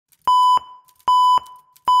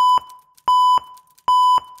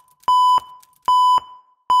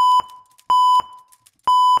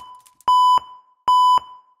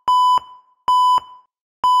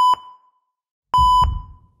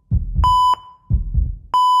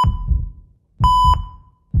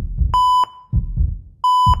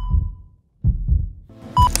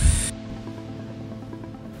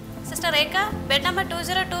bed number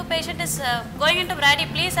 202 patient is going into Brady.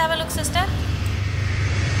 Please have a look, sister.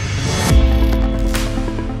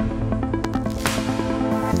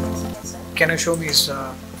 Can you show me his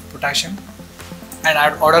potassium? And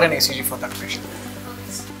I'd order an ECG for that patient.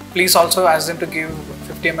 Please also ask them to give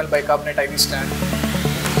 50 ml bicarbonate IV stand.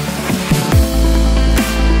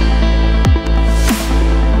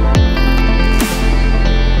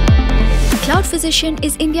 Cloudphysician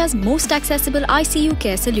is India's most accessible ICU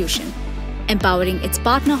care solution, empowering its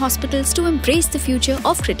partner hospitals to embrace the future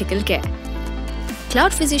of critical care.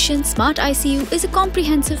 Cloudphysician Smart-ICU is a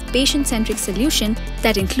comprehensive patient-centric solution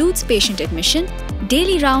that includes patient admission,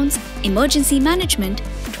 daily rounds, emergency management,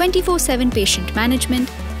 24/7 patient management,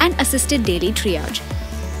 and assisted daily triage.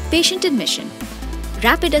 Patient admission.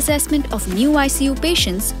 Rapid assessment of new ICU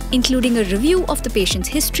patients, including a review of the patient's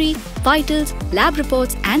history, vitals, lab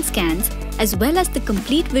reports and scans, as well as the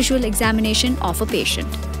complete visual examination of a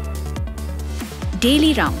patient.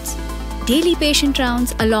 Daily rounds. Daily patient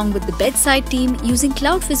rounds along with the bedside team using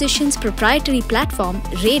Cloudphysician's proprietary platform,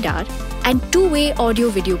 Radar, and two-way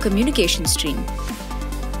audio-video communication stream.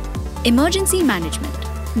 Emergency management.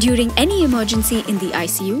 During any emergency in the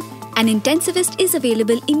ICU, an intensivist is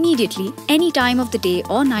available immediately any time of the day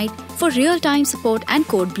or night for real-time support and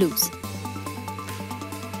code blues.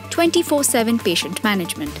 24/7 patient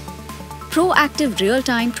management. Proactive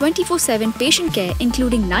real-time 24/7 patient care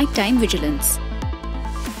including nighttime vigilance.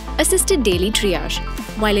 Assisted daily triage.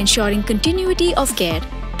 While ensuring continuity of care,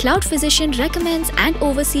 Cloudphysician recommends and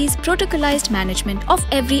oversees protocolized management of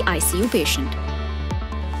every ICU patient.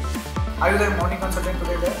 Are you the morning consultant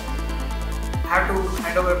today there? I have to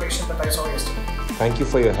hand over a patient that I saw yesterday. Thank you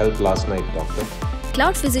for your help last night, doctor.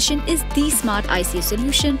 Cloudphysician is the smart ICU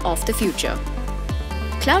solution of the future.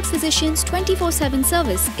 Cloudphysician's 24/7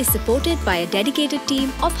 service is supported by a dedicated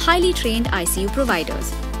team of highly trained ICU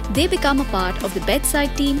providers. They become a part of the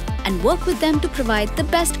bedside team and work with them to provide the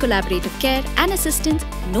best collaborative care and assistance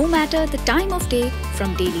no matter the time of day.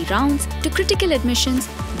 From daily rounds to critical admissions,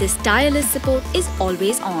 this tireless support is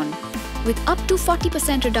always on. With up to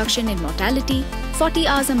 40% reduction in mortality, 40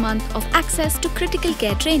 hours a month of access to critical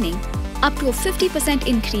care training, up to a 50%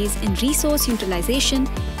 increase in resource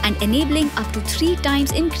utilization, and enabling up to 3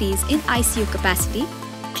 times increase in ICU capacity,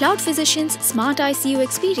 Cloudphysician's Smart ICU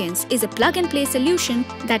experience is a plug-and-play solution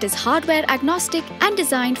that is hardware agnostic and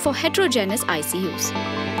designed for heterogeneous ICUs.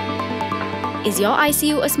 Is your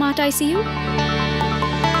ICU a Smart ICU?